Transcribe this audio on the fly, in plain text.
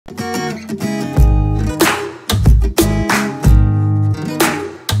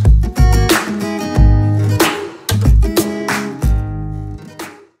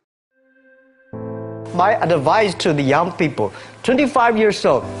my advice to the young people, 25 years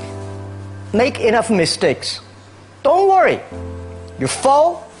old, make enough mistakes. Don't worry. You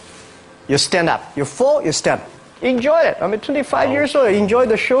fall, you stand up. You fall, you stand up. Enjoy it. I mean, 25 years old, enjoy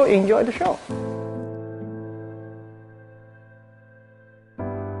the show, enjoy the show.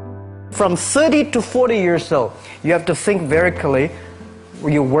 From 30 to 40 years old, you have to think very clearly,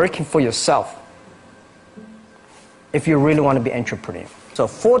 you're working for yourself if you really want to be an entrepreneur. So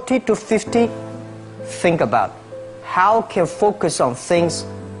 40 to 50, think about how can focus on things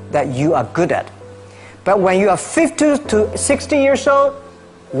that you are good at. But when you are 50 to 60 years old,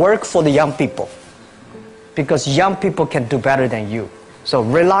 work for the young people, because young people can do better than you. So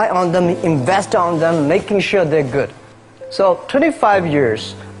rely on them, invest on them, making sure they're good. So 25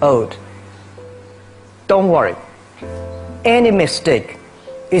 years old, don't worry. Any mistake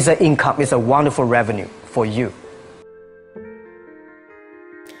is an income, is a wonderful revenue for you.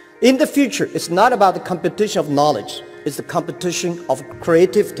 In the future, it's not about the competition of knowledge. It's the competition of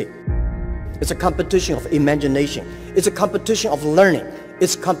creativity. It's a competition of imagination. It's a competition of learning.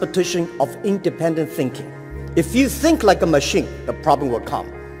 It's a competition of independent thinking. If you think like a machine, the problem will come.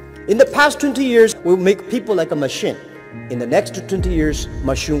 In the past 20 years, we'll make people like a machine. In the next 20 years,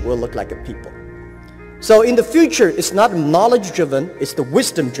 machine will look like a people. So in the future, it's not knowledge-driven, it's the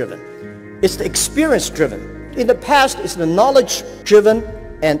wisdom-driven. It's the experience-driven. In the past, it's the knowledge-driven,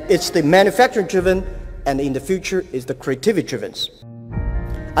 and it's the manufacturing-driven, and in the future, it's the creativity-driven.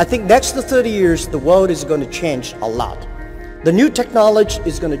 I think next to 30 years, the world is going to change a lot. The new technology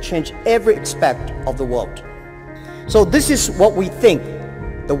is going to change every aspect of the world. So this is what we think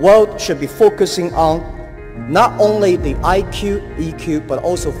the world should be focusing on, not only the IQ, EQ, but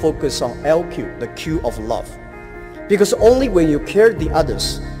also focus on LQ, the Q of love. Because only when you care the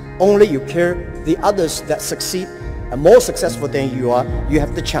others, only you care the others that succeed and more successful than you are, you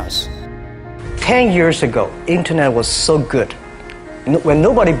have the chance. 10 years ago, internet was so good. When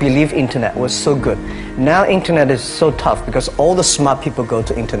nobody believed internet was so good. Now internet is so tough because all the smart people go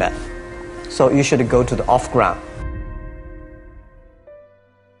to internet. So you should go to the off-ground.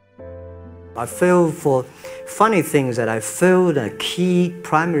 I failed for funny things that I failed a key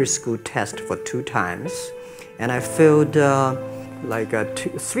primary school test for 2 times, and I failed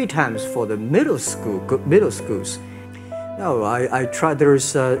 3 times for the middle schools. No, I tried.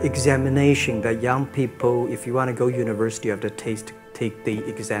 There's examination that young people, if you want to go to university, you have to take the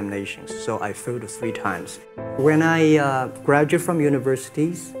examinations. So I failed 3 times. When I graduated from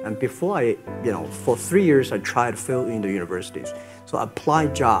universities, and before for 3 years I tried to fill in the universities. So I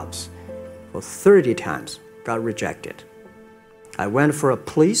applied jobs for 30 times, got rejected. I went for a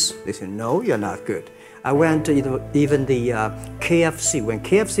police, they said, no, you're not good. I went to even the KFC. When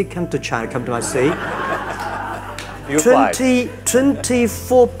KFC came to China, come to my city,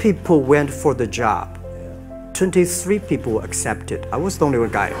 24 people went for the job. 23 people were accepted. I was the only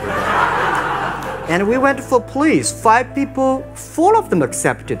one guy. And we went for police. 5 people, 4 of them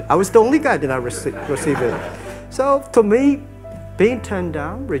accepted. I was the only guy that I received it. So to me, being turned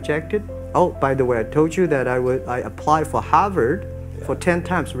down, rejected. Oh, by the way, I told you that I applied for Harvard for 10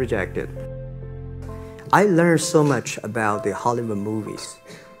 times, rejected. I learned so much about the Hollywood movies,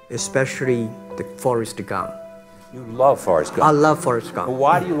 especially the Forrest Gump. You love Forrest Gump? I love Forrest Gump. Well,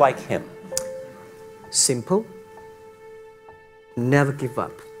 why do you like him? Simple. Never give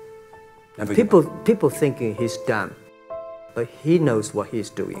up. People thinking he's dumb, but he knows what he's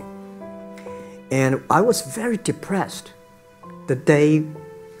doing. And I was very depressed the day,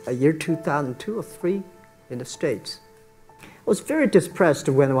 year 2002 or 3 in the States. I was very depressed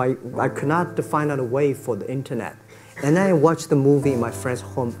when I could not find out a way for the internet. And then I watched the movie in my friend's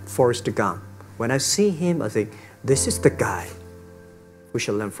home, Forrest Gump. When I see him, I think, this is the guy we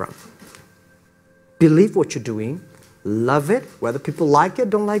should learn from. Believe what you're doing, love it, whether people like it,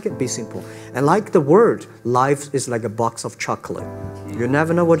 don't like it, be simple. And like the word, life is like a box of chocolate. You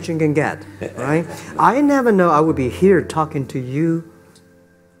never know what you can get, right? I never know I would be here talking to you.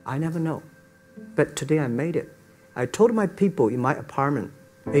 I never know. But today I made it. I told my people in my apartment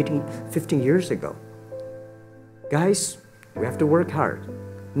 15 years ago, guys, we have to work hard,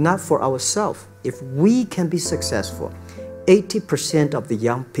 not for ourselves. If we can be successful, 80% of the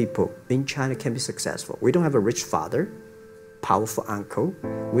young people in China can be successful. We don't have a rich father, powerful uncle.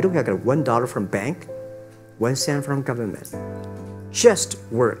 We don't get $1 from bank, 1 cent from government. Just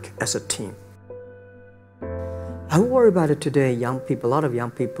work as a team. I worry about it today. Young people, a lot of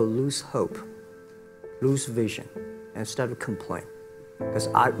young people lose hope, lose vision, and start to complain. Because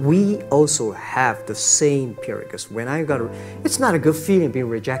we also have the same period. Because when it's not a good feeling being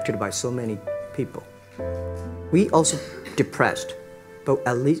rejected by so many people. We also depressed, but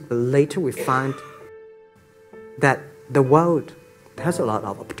at least later we find that the world has a lot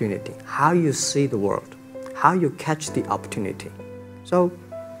of opportunity. How you see the world, how you catch the opportunity. So,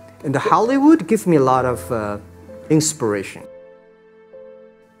 and the Hollywood gives me a lot of inspiration.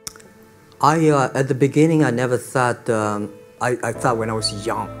 At the beginning, I never thought, I thought when I was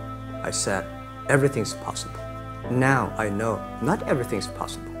young, I said, everything's possible. Now I know not everything's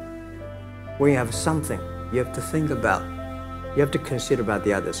possible. When you have something, you have to think about, you have to consider about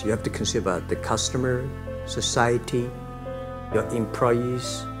the others. You have to consider about the customer, society, your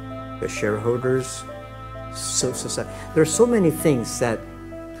employees, your shareholders, society. There are so many things that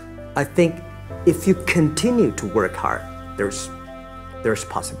I think if you continue to work hard, there's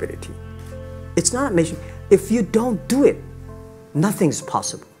possibility. It's not amazing. If you don't do it, nothing's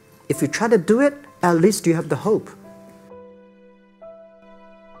possible. If you try to do it, at least you have the hope.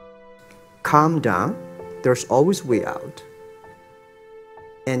 Calm down. There's always way out.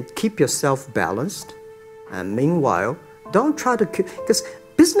 And keep yourself balanced. And meanwhile, don't try to, because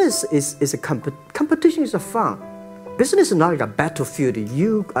business is a competition is a fun. Business is not like a battlefield.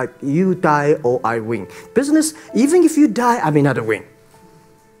 You die or I win. Business, even if you die, I may not win.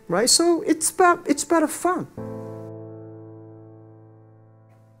 Right? So it's about fun.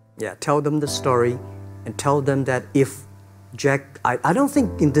 Yeah, tell them the story and tell them that if Jack, I don't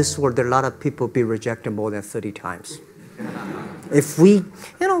think in this world there are a lot of people be rejected more than 30 times. If we,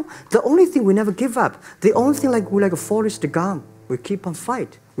 the only thing we never give up, the only thing we're like a Forrest Gump, we keep on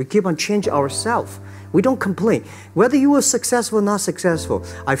fight. We keep on changing ourselves. We don't complain. Whether you were successful or not successful,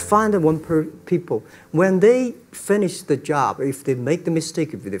 I find that people, when they finish the job, if they make the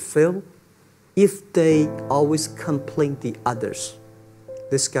mistake, if they fail, if they always complain the others,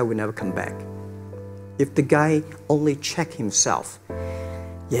 this guy will never come back. If the guy only check himself,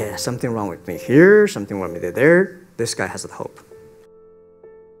 yeah, something wrong with me here, something wrong with me there, this guy has a hope.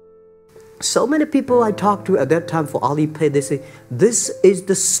 So many people I talked to at that time for Alipay, they say, this is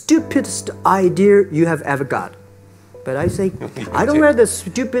the stupidest idea you have ever got. But I say, I don't wear the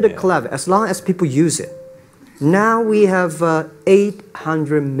stupid or clever, as long as people use it. Now we have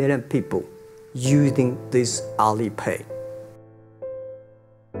 800 million people using this Alipay.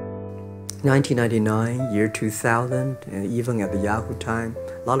 1999, year 2000, and even at the Yahoo time,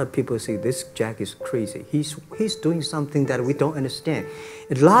 a lot of people say this Jack is crazy. He's doing something that we don't understand.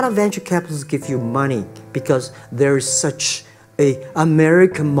 A lot of venture capitalists give you money because there is such an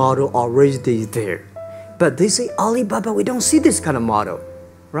American model already there. But they say, Alibaba, we don't see this kind of model,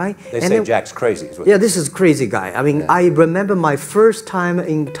 right? They say Jack's crazy. Yeah, this is crazy guy. I mean, I remember my first time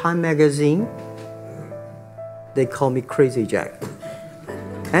in Time magazine, they call me Crazy Jack.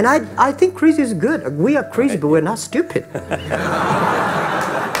 And I think crazy is good. We are crazy, but we're not stupid.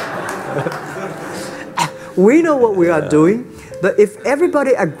 We know what we are doing, but if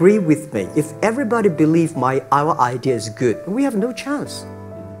everybody agree with me, if everybody believe our idea is good, we have no chance.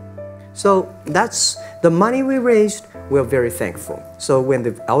 So that's the money we raised. We're very thankful. So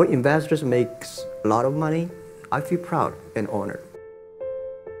when our investors make a lot of money, I feel proud and honored.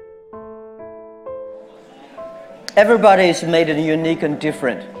 Everybody is made unique and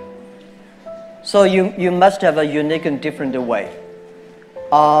different. So you must have a unique and different way.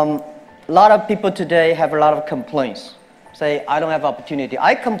 A lot of people today have a lot of complaints. Say, I don't have opportunity.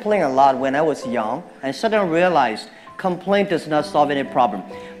 I complained a lot when I was young and suddenly realized complaint does not solve any problem.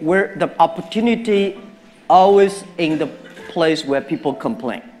 Where the opportunity always in the place where people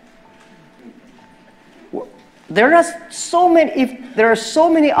complain. There are so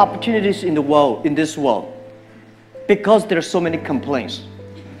many opportunities in the world, in this world, because there are so many complaints.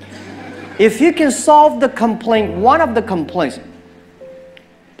 If you can solve the complaint, one of the complaints,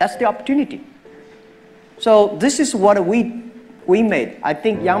 that's the opportunity. So this is what we made. I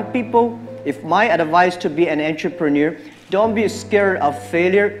think young people, if my advice to be an entrepreneur, don't be scared of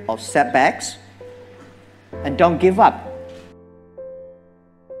failure, of setbacks, and don't give up.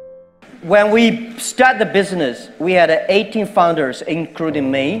 When we start the business, we had 18 founders,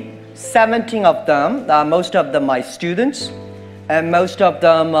 including me. 17 of them, most of them my students, and most of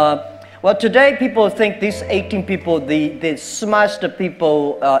them, well, today people think these 18 people, the smartest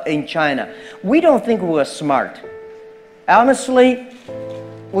people in China. We don't think we're smart. Honestly,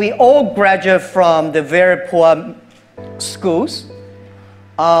 we all graduate from the very poor schools.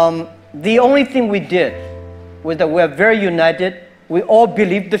 The only thing we did was that we're very united. We all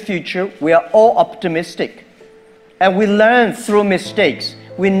believe the future. We are all optimistic. And we learn through mistakes.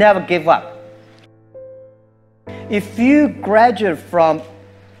 We never give up. If you graduate from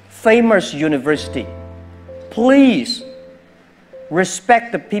famous university, please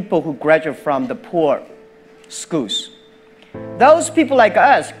respect the people who graduate from the poor schools. Those people like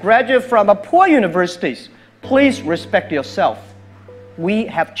us graduate from poor universities. Please respect yourself. We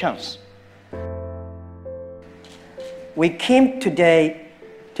have chance. We came today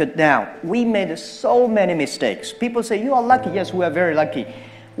to now. We made so many mistakes. People say, you are lucky. Yes, we are very lucky.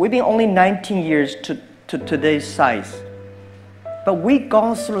 We've been only 19 years to today's size. But we've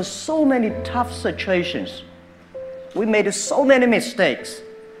gone through so many tough situations. We made so many mistakes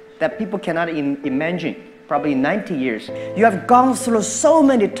that people cannot imagine. Probably 90 years. You have gone through so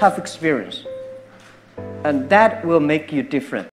many tough experiences. And that will make you different.